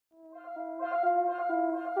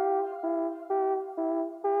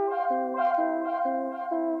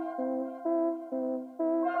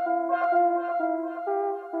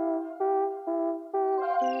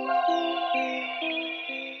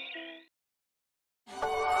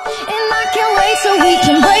so we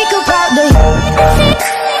can break apart the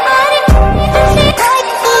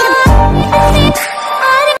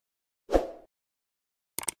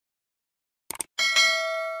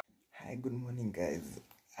Hi, good morning, guys.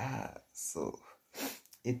 So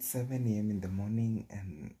it's 7 a.m. in the morning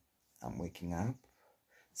and I'm waking up.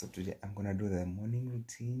 So today I'm gonna do the morning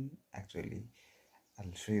routine. Actually,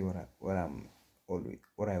 I'll show you what I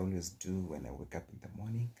always do when I wake up in the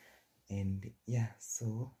morning. And yeah,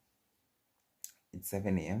 so it's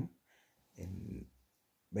 7 a.m. and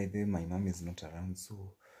by the way, my mom is not around,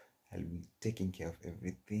 so I'll be taking care of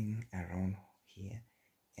everything around here.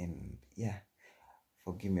 And yeah,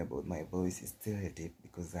 forgive me about my voice, it's still a dip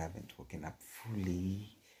because I haven't woken up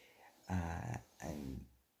fully. And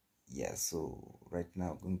yeah, so right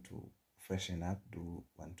now I'm going to freshen up, do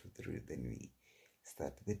 1 2 3, then we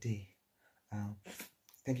start the day.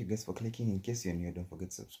 Thank you guys for clicking. In case you're new, don't forget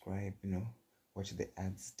to subscribe, watch the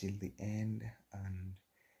ads till the end. And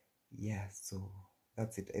yeah, so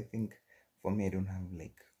that's it. I think for me, I don't have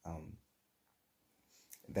like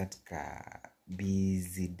that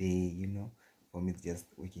busy day, for me it's just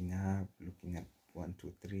waking up, looking at 1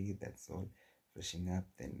 2 3, that's all, brushing up,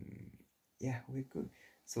 then yeah, we're good.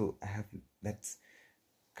 So I have that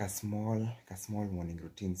small morning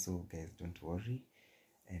routine, so guys, don't worry.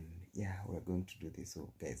 And yeah, we're going to do this.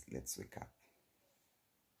 So guys, let's wake up.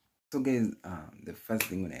 So guys, the first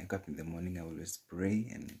thing when I wake up in the morning, I always pray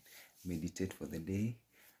and meditate for the day.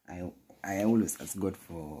 I always ask God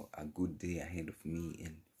for a good day ahead of me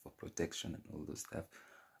and for protection and all those stuff.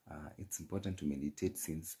 It's important to meditate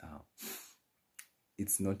since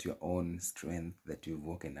it's not your own strength that you've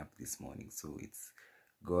woken up this morning, so it's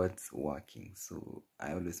God's working. So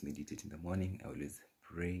I always meditate in the morning, I always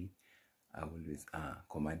pray, I always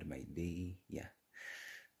command my day. Yeah,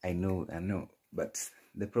 I know, but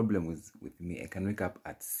the problem with me, I can wake up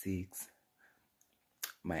at 6,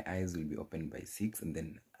 my eyes will be open by 6, and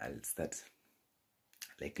then I'll start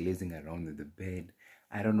like lazing around in the bed.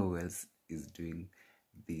 I don't know who else is doing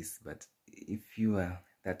this, but if you are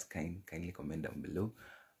that kindly comment down below.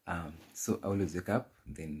 So I always wake up,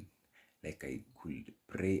 then like I could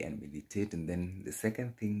pray and meditate, and then the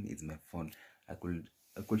second thing is my phone. I could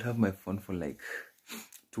have my phone for like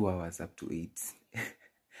 2 hours up to 8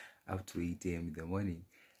 up to 8 a.m. in the morning,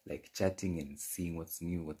 like chatting and seeing what's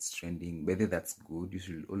new, what's trending. Whether that's good, you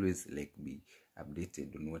should always like be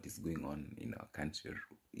updated on what is going on in our country or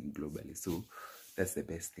globally. So that's the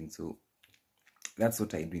best thing. So that's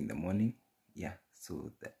what I do in the morning. Yeah,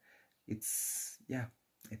 so I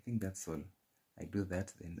think that's all. I do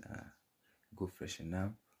that, then go freshen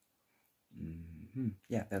up.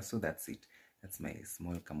 Yeah, that's it. That's my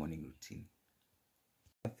small morning routine.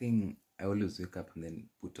 I think I always wake up and then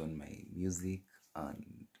put on my music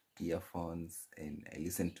and earphones, and I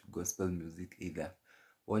listen to gospel music, either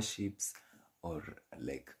worships or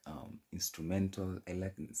like instrumental. I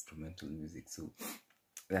like instrumental music, so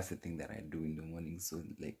that's the thing that I do in the morning. So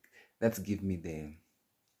like that's give me the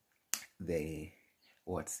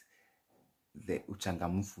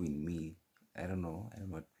uchangamfu in me. I don't know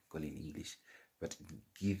what we call in English, but it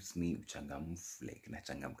gives me uchangamfu, like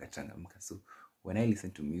nachangamka. So when I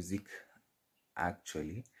listen to music,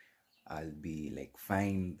 actually I'll be like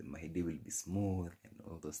fine, my day will be smooth and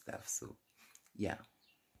all those stuff. So yeah.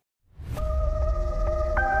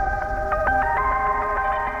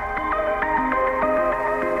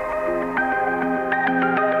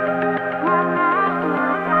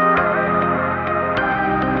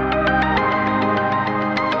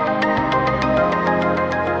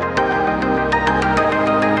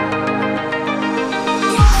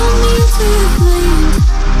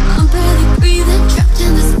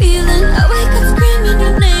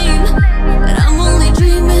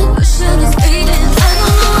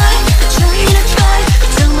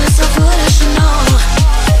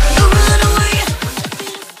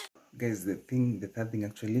 Guys, the third thing,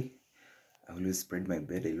 actually, I always spread my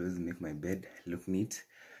bed. I always make my bed look neat,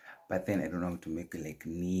 but then I don't know how to make like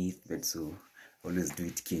neat bed, so I always do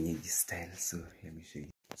it Kenyaji style. So let me show you.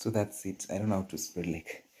 So that's it. I don't know how to spread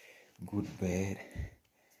like good bed.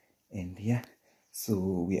 And yeah,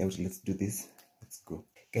 so we out. Let's do this. Let's go,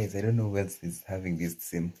 guys. I don't know who else is having this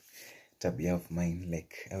same tabia of mine.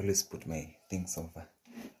 Like I always put my things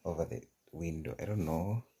over the window. I don't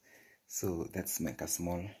know. So that's like a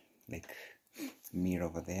small like mirror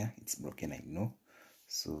over there. It's broken, I know.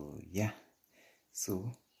 So yeah,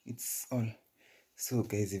 so it's all. So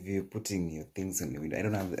guys, if you're putting your things on the window, I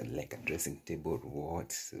don't have like a dressing table or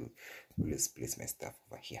what, so let's place my stuff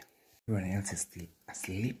over here. Everyone else is still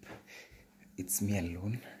asleep. It's me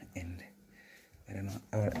alone, and I don't know,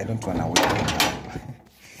 I don't want to wake them up.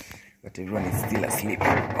 but everyone is still asleep.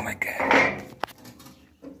 Oh my god.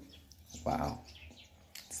 Wow.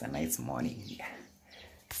 It's a nice morning. Yeah.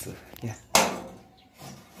 So yeah.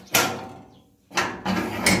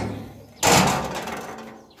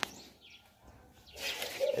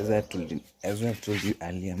 As I told you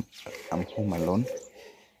earlier, I'm home alone,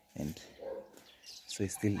 and so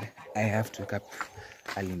I have to wake up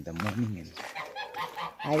early in the morning. And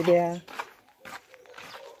hi there,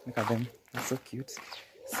 look at them, they're so cute.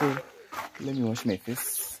 So let me wash my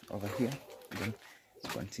face over here and then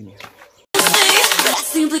continue. I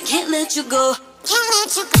simply can't let you go.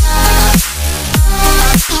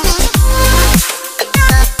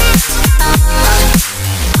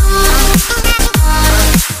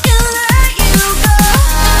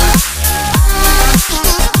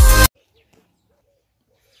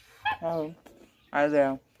 Oh, hi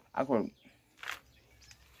there.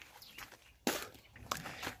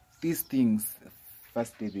 These things,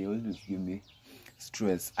 first day they always give me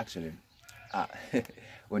stress. Actually,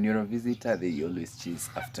 when you're a visitor, they always chase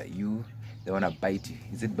after you. They wanna bite you.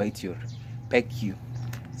 Is it bite you or peck you?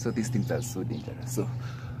 So these things are so dangerous. So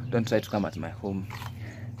don't try to come at my home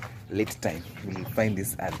late time. You'll find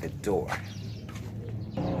this at the door.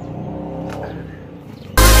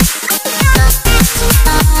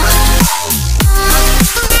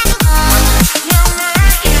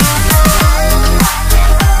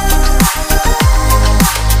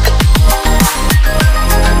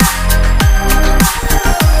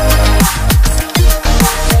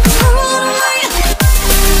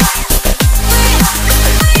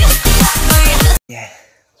 Yeah.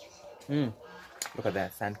 Look at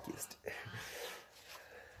that, sun-kissed.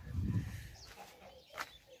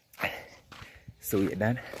 So we're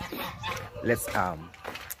done. Let's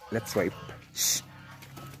swipe. Shh.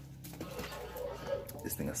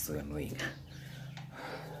 This thing is so annoying.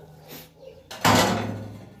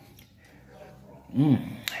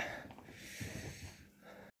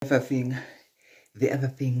 The other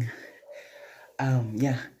thing,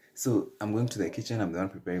 yeah. So I'm going to the kitchen. I'm the one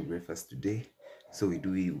preparing breakfast today. So we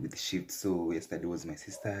do it with shifts. So yesterday was my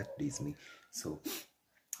sister, today is me. So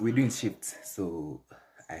we're doing shifts. So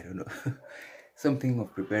I don't know. Something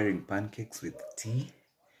of preparing pancakes with tea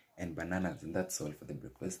and bananas, and that's all for the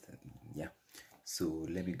breakfast. And yeah. So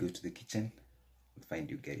let me go to the kitchen and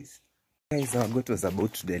find you guys. Guys, our goat was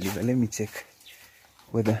about to deliver. Let me check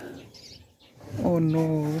whether. Oh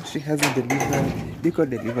no, she hasn't delivered. They could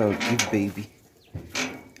deliver or give baby.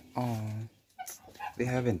 Oh, they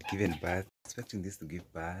haven't given birth. Expecting this to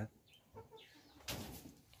give birth,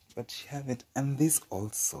 but she haven't. And this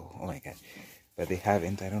also. Oh my god, but they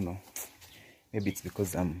haven't. I don't know. Maybe it's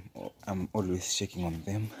because I'm always checking on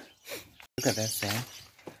them. Look at that side.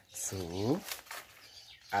 So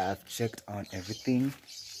I've checked on everything.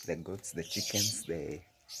 The goats, the chickens, the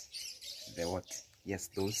what? Yes,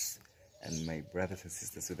 those. And my brothers and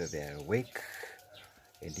sisters, so that they are awake.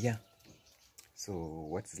 And yeah, so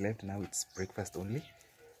what's left now, it's breakfast only,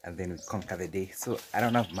 and then we conquer the day. So I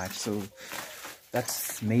don't have much, so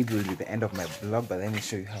that's maybe will be the end of my vlog, but let me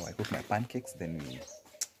show you how I cook my pancakes, then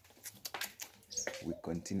we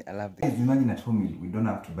continue. I love this. Imagine at home we don't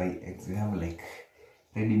have to buy eggs. We have like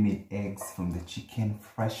ready-made eggs from the chicken,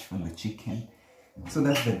 fresh from the chicken. So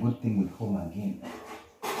that's the good thing with home again.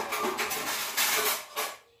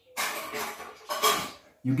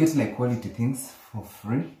 You get like quality things for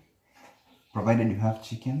free, provided you have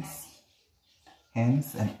chickens,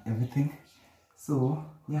 hens, and everything. So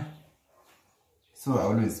yeah. So I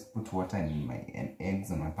always put water in my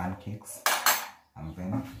eggs on my pancakes, and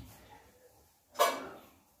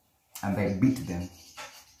I beat them.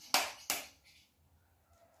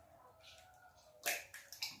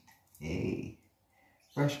 Yay,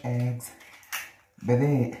 fresh eggs. But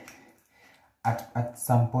they at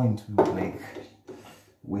some point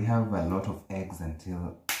we have a lot of eggs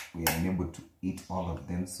until we are unable to eat all of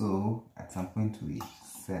them. So at some point we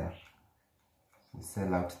sell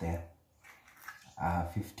out there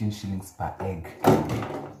 15 shillings per egg.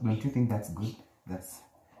 Don't you think that's good? That's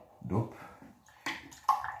dope.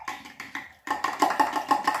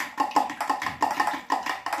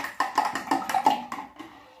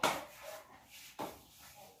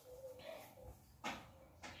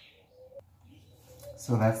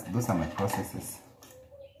 So those are my processes.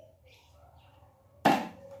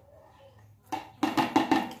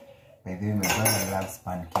 By the way, my brother loves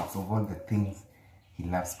pancakes. Of all the things, he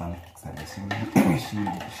loves pancakes. And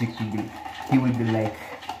he would be like,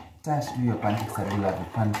 Tash, do your pancakes. I do love your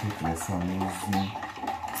pancake. They're so amazing.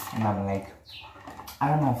 And I'm like, I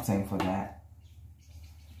don't have time for that.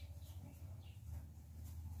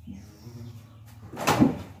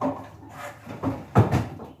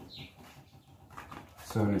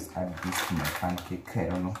 So I always add this to my pancake. I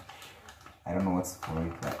don't know what's for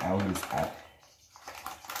it, but I always add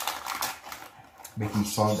baking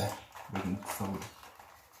soda.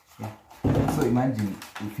 Yeah. So imagine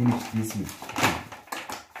we finish this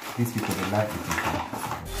with these people, they love baking soda.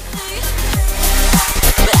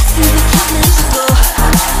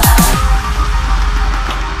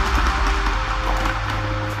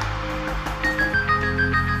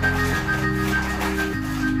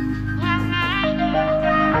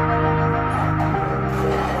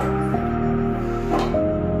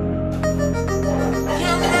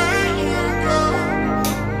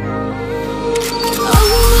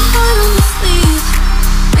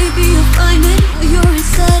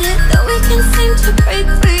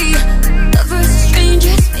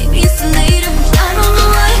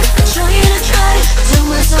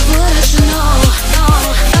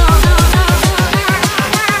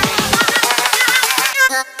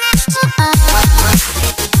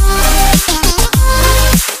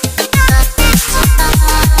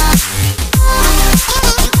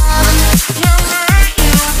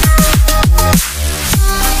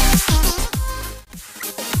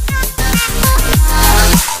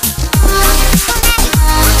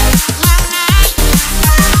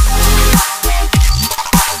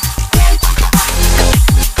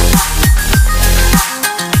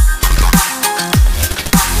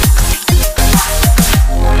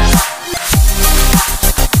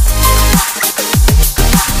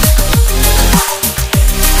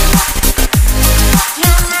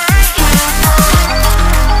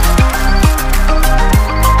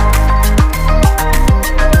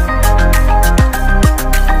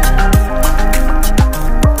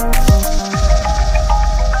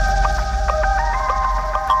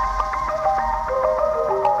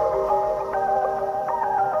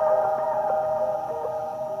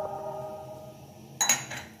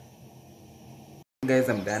 Guys,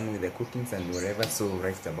 I'm done with the cookings and whatever, so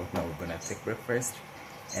right about now we're gonna take breakfast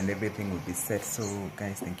and everything will be set. So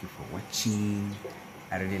guys, thank you for watching.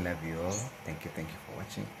 I really love you all. Thank you for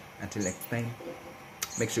watching. Until next time,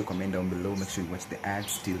 make sure you comment down below, make sure you watch the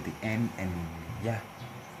ads till the end, and yeah,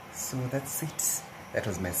 so that's it. That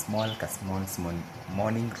was my small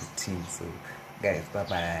morning routine. So guys, bye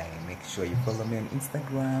bye. Make sure you follow me on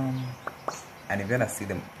Instagram, and if you wanna see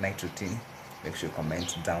the night routine, make sure you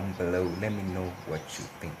comment down below. Let me know what you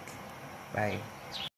think. Bye.